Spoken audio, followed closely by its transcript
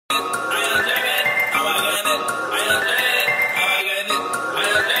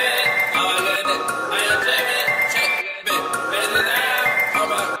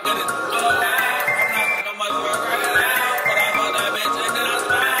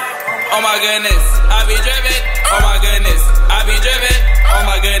Oh my goodness, I be drippin'. Oh my goodness, I be drippin'. Oh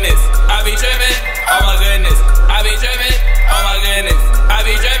my goodness, I be drippin'. Oh my goodness, I be drippin'. Oh my goodness, I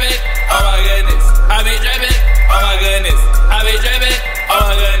be drippin'. Oh my goodness, I be drippin'. Oh my goodness, I be drippin'. Oh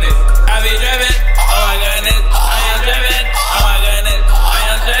my goodness, I be drippin'. Oh my goodness, I am drippin'. Oh my goodness, I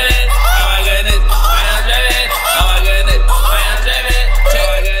am drippin'. Oh my goodness, I am drippin'. Oh my goodness, I am drippin'.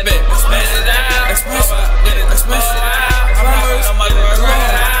 Check it, express it down. Express it, express it.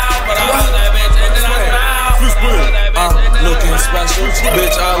 Looking special,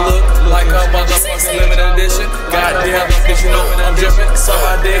 bitch, I look like a motherfucking limited edition. Goddamn, bitch, you know I'm drippin'. So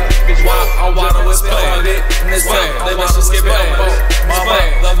I dig, while I'm water with spit on it. And this way, they must just skip it up. My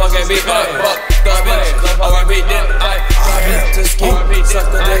motherfucking beat up, fuck the bitch. All I beat, then I just keep suck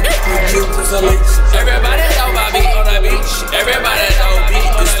the dick. You to the leech. Everybody know my beat on that beach. Everybody know beat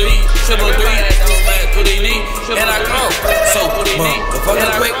is 3, triple 3. Put it in, and I grow. So put it in, and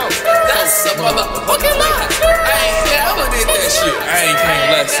I quick. That's a motherfucking lie. I ain't never did that shit. I ain't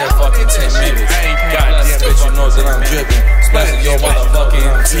came less than fucking 10 minutes. Goddamn bitch, you know that I'm drippin'. Splashing your motherfucking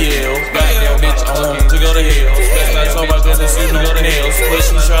TL. Goddamn bitch, I want to go to hell. Splash, oh my goodness, you know the hell.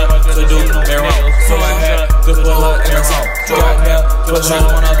 Splish, you try to do me wrong. So I had to put her in the song. Goddamn, put her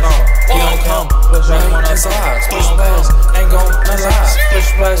on her thumb. He gon' come, put her on her side. Splish, splash, ain't gon' lie. Splish,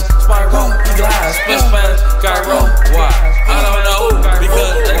 splash, spiral, he glides. Splish, splash, got roll. Why? I don't know,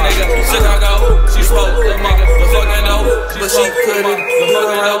 because that nigga Chicago. She spoke the motherfucking know, but she couldn't the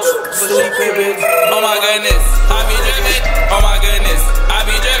fucking know. Stupid. Oh my goodness, I be drippin'. Oh my goodness, I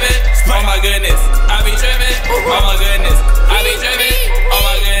be drippin'. Oh my goodness, I be drippin'. Oh my goodness, I be drippin'. Oh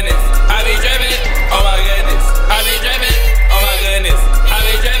my goodness, I be drippin'. Oh my goodness, I be drippin'. Oh my goodness, I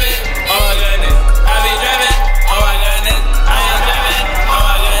be drippin'. Oh my goodness, I be drippin'. Oh my goodness, I am drippin'. Oh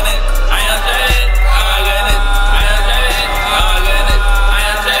my goodness, I am drippin'. Oh my goodness, I am drippin'. Oh my goodness, I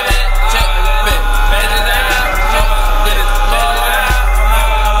am drippin'. Check it, bend it down. Oh my goodness, bend it down.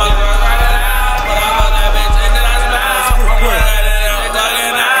 I'm a crocodile, but I hold that bitch and then I smile. I'm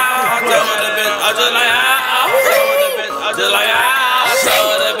talking now. I'm telling the bitch, I'm just like how. I'm telling the bitch, I'm just like how. I'm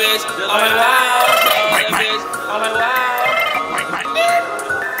telling the bitch, I'm like wow. I'm telling the bitch, I'm like wow.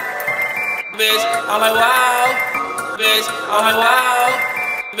 Bitch, I'm like wow. Bitch, I'm like wow.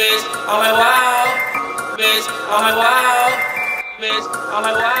 Bitch, I'm like wow. Bitch, I'm like wow. Bitch, I'm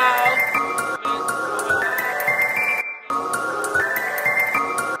like wow.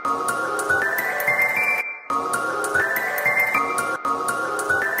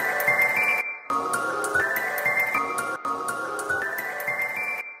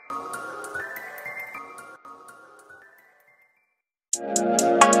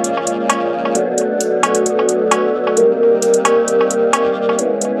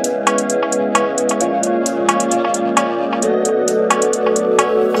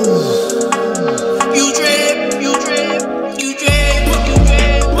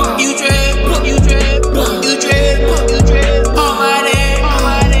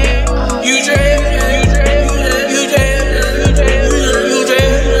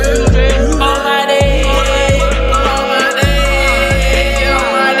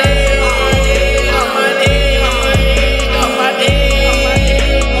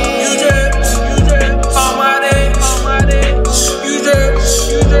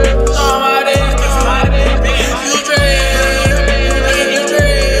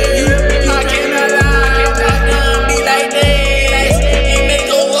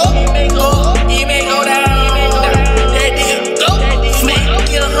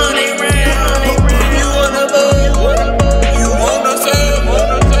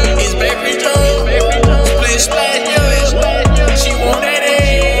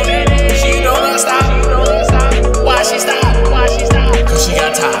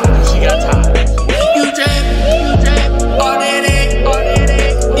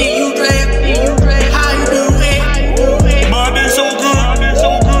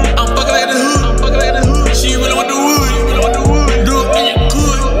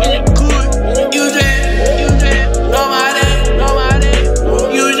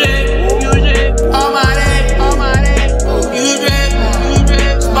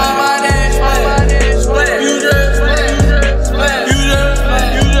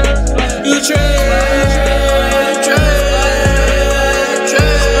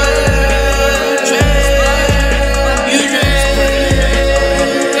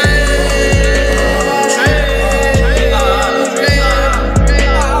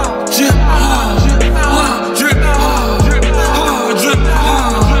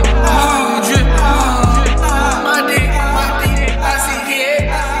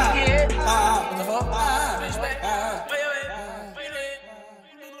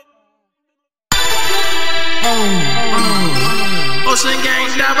 Ocean gang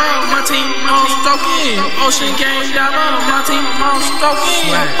diver, my team on stroking. Ocean gang diver, my team on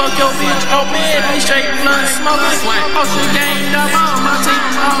stroking. Fuck your bitch open, he straight blunt smoking. Ocean gang diver, my team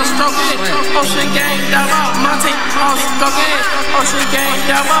on stroking. Ocean gang diver, my team on stroking. Ocean gang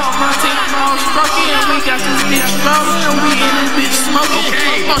diver, my team on stroking. We got this bitch rolling, we in this bitch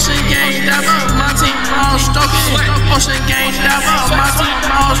smoking. Ocean gang diver, my team on stroking. Ocean gang diver, my team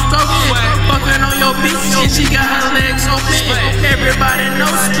on stroking. Fucking on your bitch and she got her legs open. Everybody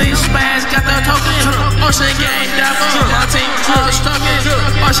knows Splish got the token. Ocean gang diver, my team all stroking.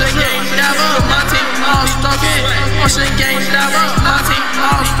 Ocean gang diver, my team all stroking. Ocean gang diver, my team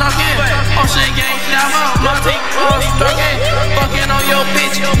all stroking. Ocean gang diver, my team all stroking. Fucking on your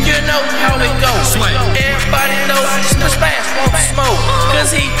bitch, you know how it goes. Everybody knows Splish won't smoke,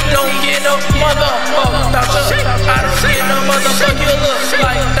 cause he don't get no motherfucker doctor. I don't get no motherfucker look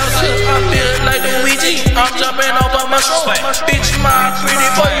like doctor. I feel like Luigi, I'm jumping over my shoulder. Bitch, my pretty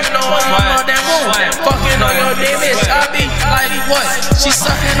boy, you know I'm on that move. Fucking on your damage, I be like what? She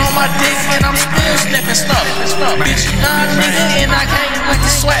sucking on my dick and I'm still sniffing stuff. Bitch, nah nigga and I can't with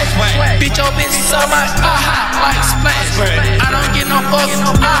the swag. Bitch, your bitch is on my like Splash. I don't get no fucks,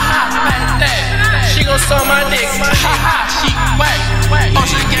 like that. She gon' suck my dick, she whack.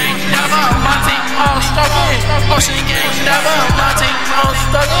 Ocean gang diver, my team all stroking. Ocean gang diver, my team all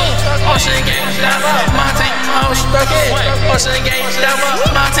stroking. Ocean gang diver, my team all stroking. Ocean gang diver,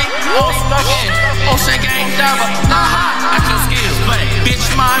 my team all stroking. Ocean gang diver, at your skills. Bitch,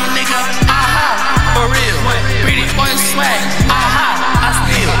 my nigga, for real. Pretty boy swag, I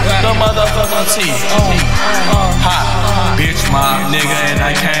steal the motherfucking T. Bitch, my nigga, and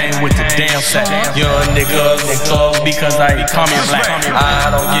I came with the damn sack. Young nigga, fuck because I call me black.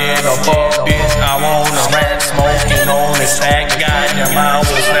 I don't get no fuck, bitch. I want a rat smoking on the sack. Goddamn, I was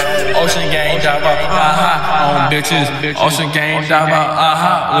fat. Ocean gang diver, on bitches. Ocean gang diver,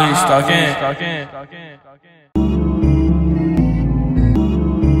 we stuck in.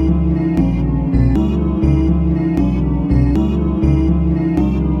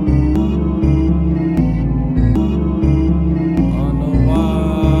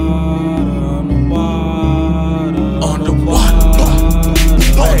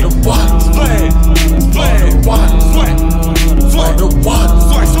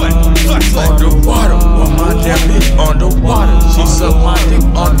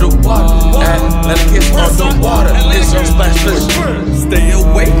 Stay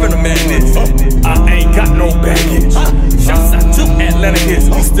away from the madness. I ain't got no baggage. Shouts out to Atlanta hits.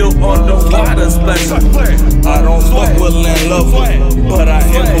 We still underwater splash. I don't fuck with landlubber, but I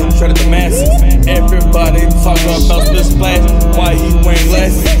am gonna try to the masses. Everybody talking about this splash. Why he wearing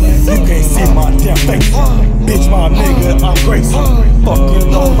glasses? You can't see my damn face. Bitch, my nigga, I'm crazy.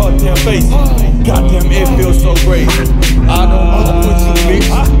 Fucking on her damn face. Goddamn, it feels so great. I don't know what you bitch.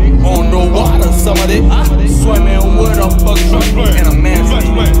 On the water, some of it. Swimming with a fucking and a man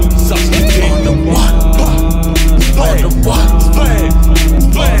sucking dick. On the water, on the water,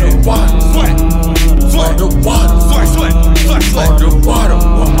 on the water, on the water, on the water.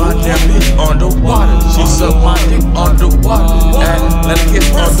 On my damn bitch on the water. She suck my dick on the water. And let her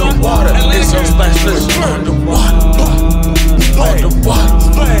kiss on the water. It's her splash on the water, on the water,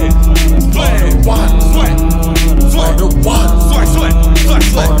 on the water, on the water.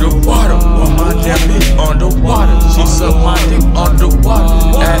 On the water, on my damn bitch on the water. She suck my dick on the water.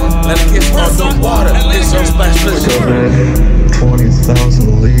 And let her kiss on the water. It's her splash.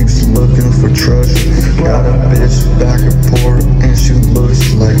 20,000 leagues looking for treasure. Got a bitch back and forth and she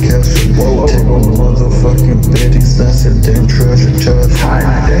looks like Kesha. Tickle motherfucking bitties, that's a damn treasure chest.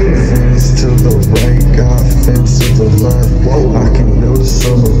 Fins to the right, got fins to the left. I can build a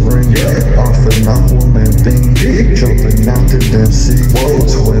submarine off an Aquaman beam. Jumping out the damn sea,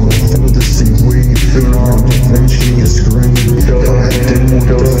 swimming through the seaweed. On DaVinciLuxe screen. Goddamn, what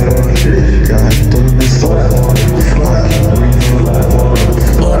the fuck? Goddamn, it's so hard. I can breathe.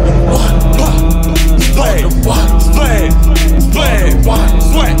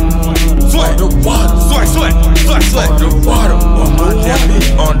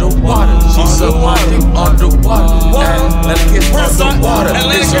 On the water, she suck my dick on the water. And let her kiss on the water.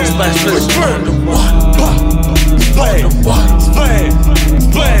 It's her splash on the water. On the water,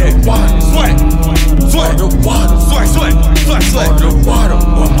 on the water, on the water.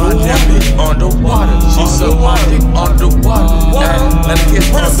 On my damn bitch on the water. She suck my dick on the water. And let her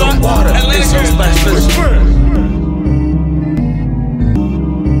kiss on the water. It's her splash.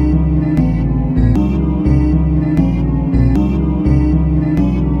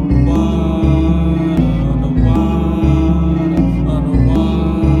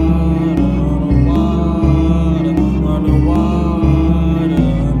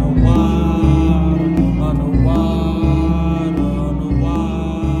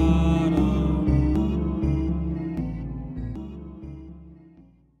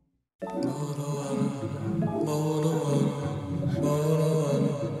 It's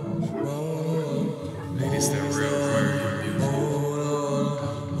the real Aquarium music.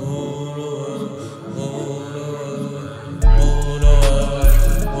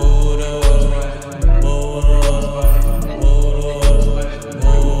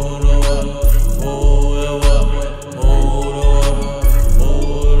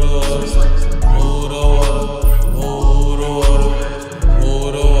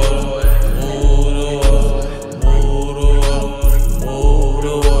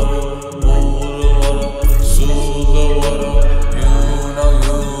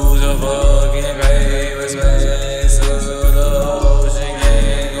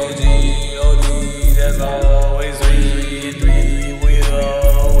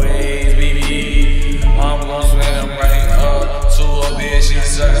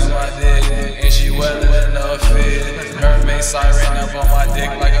 Siren up on my dick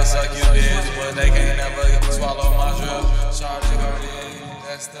like a succubus, but they can't never swallow my drip. Charge it on it,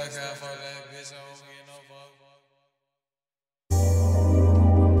 that's stuck out for that bitch. I don't get no fuck.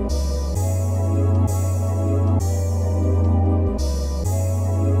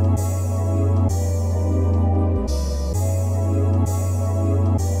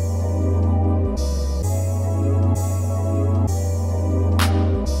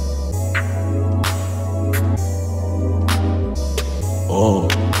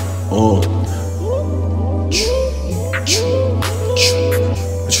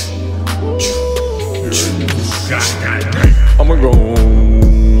 I'ma go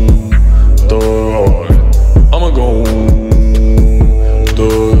thug hard. I'ma go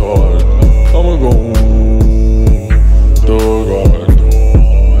thug hard. I'ma go thug hard.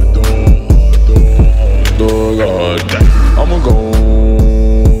 Thug hard. I'ma go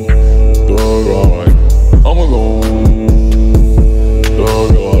thug hard. I'ma go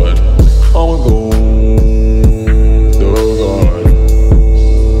thug hard. I'ma go thug hard.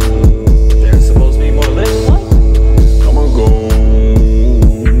 There's supposed to be more lit. What? I'ma go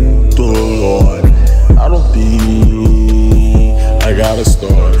thug hard. I don't think I gotta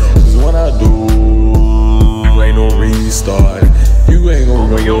start, cause when I do, ain't no restart. You ain't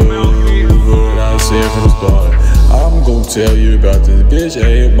gonna know what I said from the start. I'm gonna tell you about this bitch,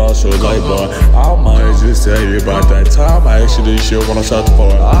 ain't my show like bar. I might just tell you about that time I actually shit when I shot the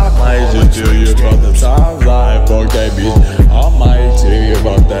bar. I might just tell you about the times I fucked that bitch. I might tell you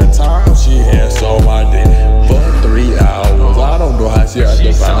about that time she had so my dick for 3 hours. I don't know how she had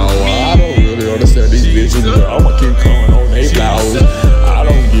the power. I don't really understand these bitches, but I'ma keep coming on they flowers. I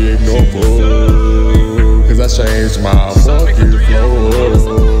don't give no fuck, cause I changed my fucking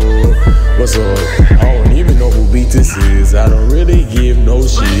flow. What's up? I don't even know who beat this is. I don't really give no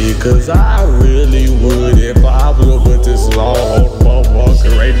shit, cause I really would if I would put this all on the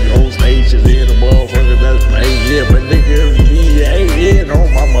motherfucking radio station. In the motherfucker that's playing, yeah, but niggas be hating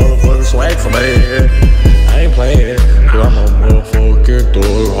on my motherfucking swag for me. I ain't playing, cause I'm a motherfucking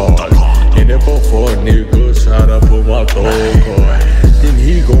thug hard. And if a fuck nigga try to put my thug hard, then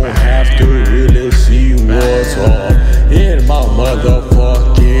he gon' have to really see what's up in my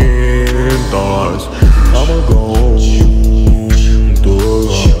motherfucking thoughts. I'ma go thug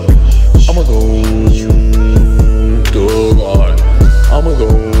hard. I'ma go thug hard. I'ma go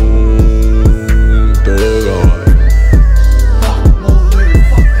thug hard.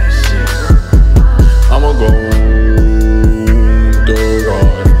 I'ma go thug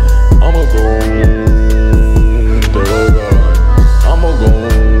hard. I'ma go thug hard. I'ma go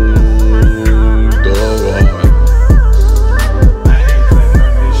thug hard.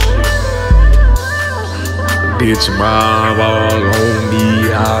 Bitch, my ball on me.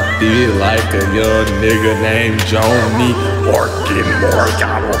 I feel like a young nigga named Joni. Working more,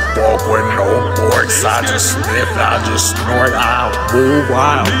 I don't fuck with no forks. I just sniff, I just snort. I don't move, I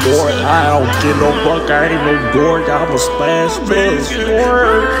don't board. I don't get no fuck, I ain't no dork. I'm a splash bitch,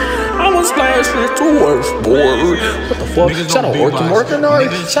 board. I'm a splash bitch to work, board. What the fuck? Shout out working, no.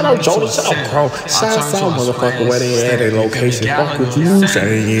 Shout out Joni, shout out Pro. Shout out some motherfucker where they at their location. Fuck what you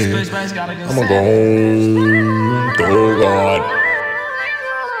saying. I'ma go thug hard.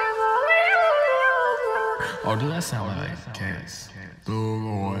 Oh, does that sound like cats? Thug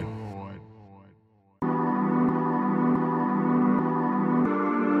hard.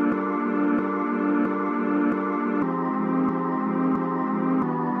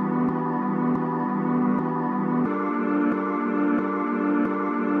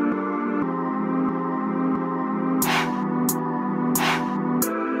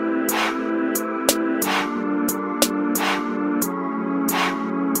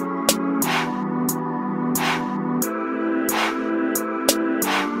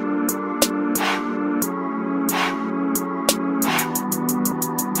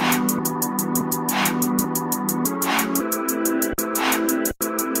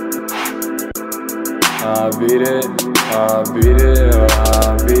 beat it, I beat it,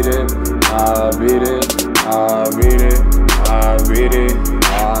 I beat it, I beat it, I beat it, I beat it,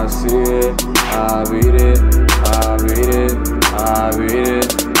 I see it, I beat it, I beat it, I beat it,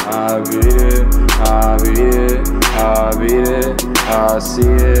 I beat it, I beat it, I beat it, I see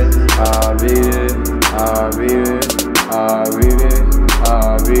it, I beat it, I beat it, I beat it,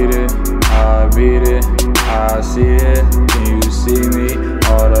 I beat it, I beat it, I see it. Can you see me?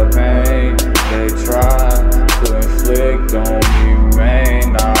 All the pain they try to inflict on me,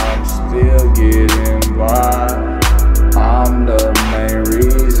 man. I'm still getting by. I'm the main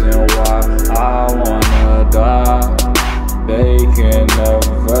reason why I wanna die. They can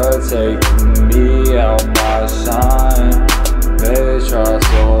never take me out my shine. They try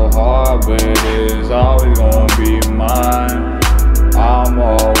so hard, but it's always gonna be mine. I'm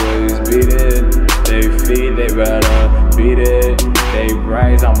always beat it. They feet, they better beat it. They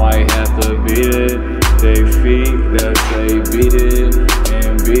brains, I might have to beat it. They feet, they'll say beat it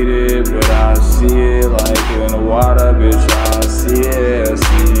and beat it, but I see it like in the water, bitch. I see it, I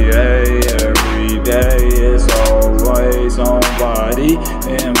see it every day. It's always somebody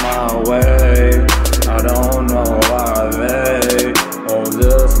in my way. I don't know why they won't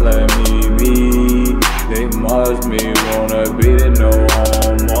just let me be. They must be wanna beat it, no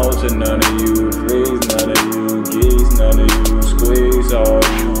homo to none of you freaks, none of you geeks, none of you squeaks. All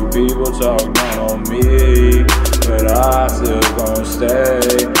you people talk down on me, but I still gon' stay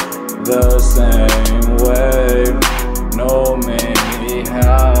the same way. No many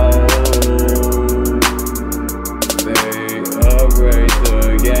how they upgrade the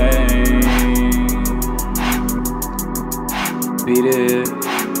game.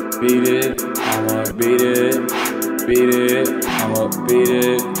 Beat it, I'ma beat it, I'ma beat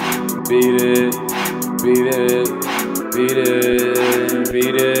it, beat it, beat it, beat it,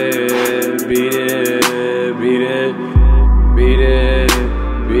 beat it, beat it, beat it, beat it,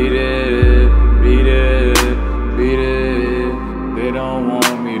 beat it, beat it, beat it. They don't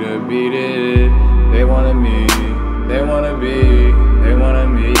want me to beat it. They wanted me, they wanna be, they wanna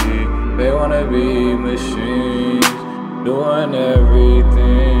me, they wanna be machines doing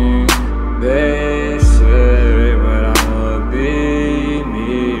everything they say, but I'ma be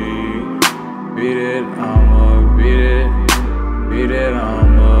me. Beat it, I'ma beat it, beat it,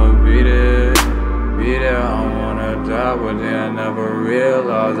 I'ma beat it, beat it. I wanna die, but then I never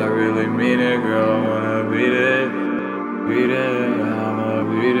realized I really mean it, girl. I wanna beat it, I'ma beat it, I'ma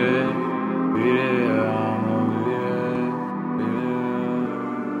beat it.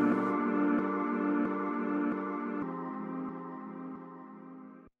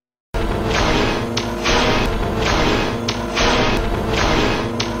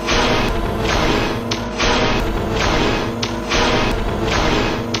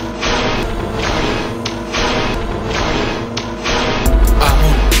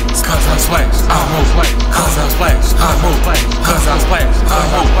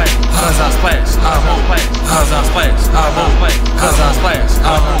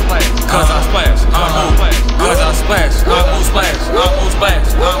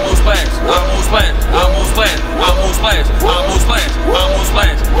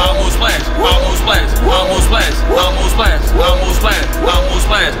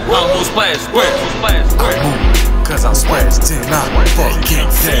 Cause I'm splashed, till I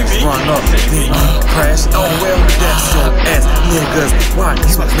fucking fast. Run up, then you crash. Oh well, that's your ass, niggas. Why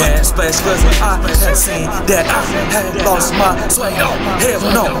you mad? Splash, cause I had seen that I had lost my swag. Oh, hell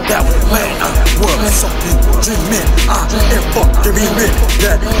no, that was when I was something dreaming. I am fucking remit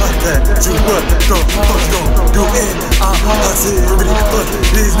that you would go do it. I said really fuck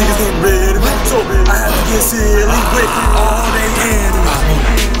these niggas ain't ready. So I had to get silly with all they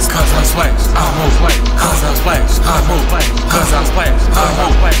enemies. Cause I'm splashed, I won't play. Cause I'm splashed, I won't play. Cause I'm splashed, I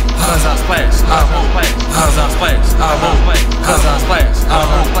won't play. Cause I'm splashed, I won't play. Cause I'm splashed, I won't play. Cause I'm splashed, I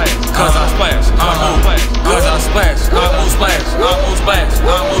won't play. Cause I'm splashed, I won't play. Cause I'm splashed, I won't splash.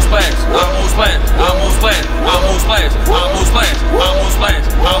 I won't splash, I won't splash. I won't splash, I won't splash. I won't splash, I won't splash. I won't splash, I won't splash.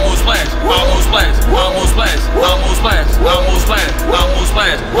 I won't splash, I won't splash. I won't splash, I won't splash. I won't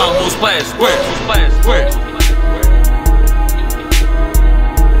splash, I won't splash. Squirt, splash, squirt.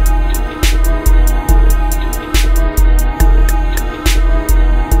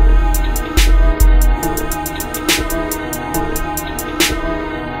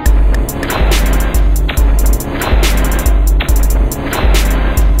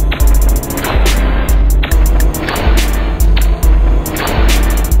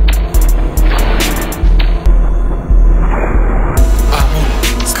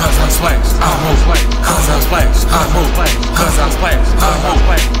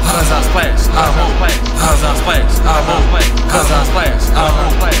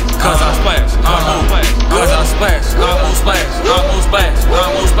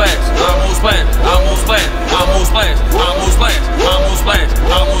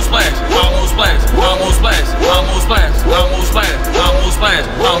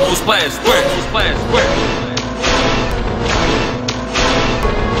 splash, splash, splash, splash.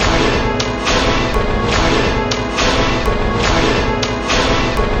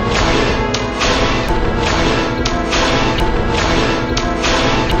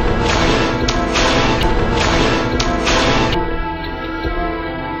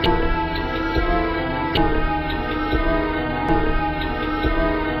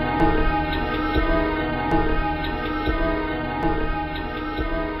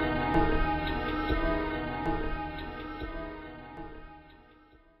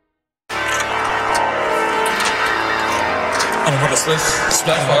 Splish,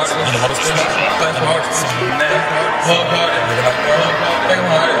 splash hard, splash hard, hug hard, nigga like hug hard, make 'em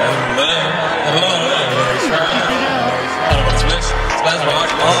hard, splish, splash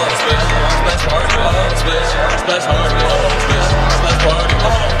hard, splish, splash hard, splish, splash hard, splish, splash hard,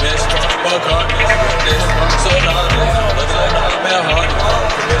 bitch, hug hard, this, so hard, look like man hard, splash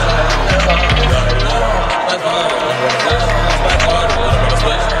hard, splash hard,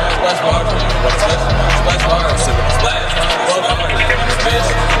 splash hard, splash hard, splash hard, splash. Bitch,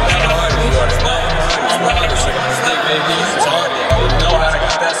 that hard, you already know. I'm hard as a stick, baby. It's hard. You know how I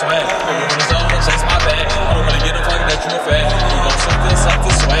got that swag. When it's on, chase my bag. I don't really get a fuck that you a fat. You gon' suck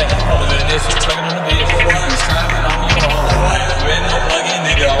this swag. Over there, this, you talking on the bitch. He's trapping on your own. You ain't no plug-in,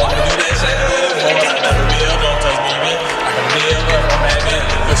 nigga. I wanna do that shit. Boy, I never be up, don't touch me, man. I can live up on that man.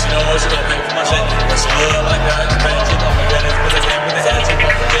 But she know what she gon' pay for my shit. But she look like that. You better check on my goodness. Put the hand with the hatchet.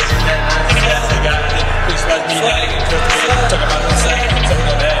 Fuck the bitch. That's the guy. Please let me like it. Talk about himself.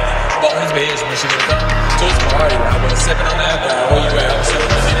 Bought his bitch when she would come to his party. I was sipping on that, but where you at? I was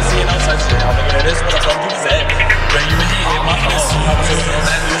sipping on it, seeing no such shit. I'm looking at this, what the fuck you was at? Bring you in here, hit my phone. I was sipping on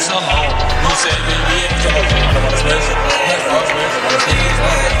that, you so long. You said, baby, it's so long. I don't want to split it. Let's talk to it. I want to see these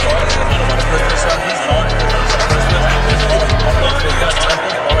ones. I don't want to split this up. It's hard. I don't want to split this up. It's hard. I don't want to split this up. It's hard.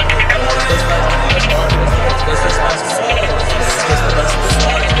 I don't want to split this up. It's hard. I don't want to split this up. It's hard. I don't want to split this up. It's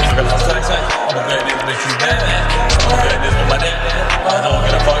hard. I'm gonna sex it. I'm gonna get this bitch you bad. I'm gonna get this with my dad. I don't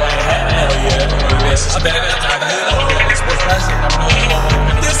get a fuck. I'm bad at it, I'm good at this sports classic. I'm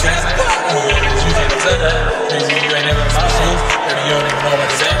gonna this classic. You can't say that. Crazy, you ain't never in my shoes. Baby, you don't even know about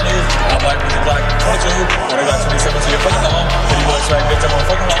the same news. I'm like with the Glock 22. When I got 27 to your fucking home. When you look like bitch, I'm on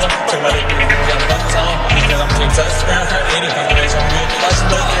fucking home. Check my dick, you got a fucking song. Because I'm king touchdown, 80. Bitch, I'm good. Watch the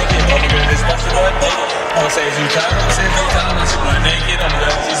look naked. I'm good at this stuff, you know what naked. I'm gonna say it's you time, I'm gonna say it's no time. I'm gonna say naked. I'm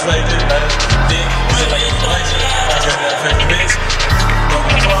gonna say it's like this. Dick, you look like you're flexing. I'm gonna say that bitch. Don't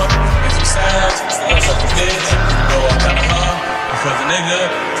give a fuck. If you sad, I'm sucking bitch. You know I'm kinda hung. Because a nigga,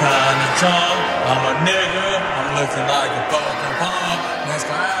 trying to trump. I'm a nigga. I'm looking like a fucking punk. That's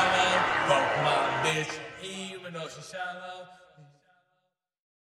why I love. Fuck my bitch. Even though she shallow.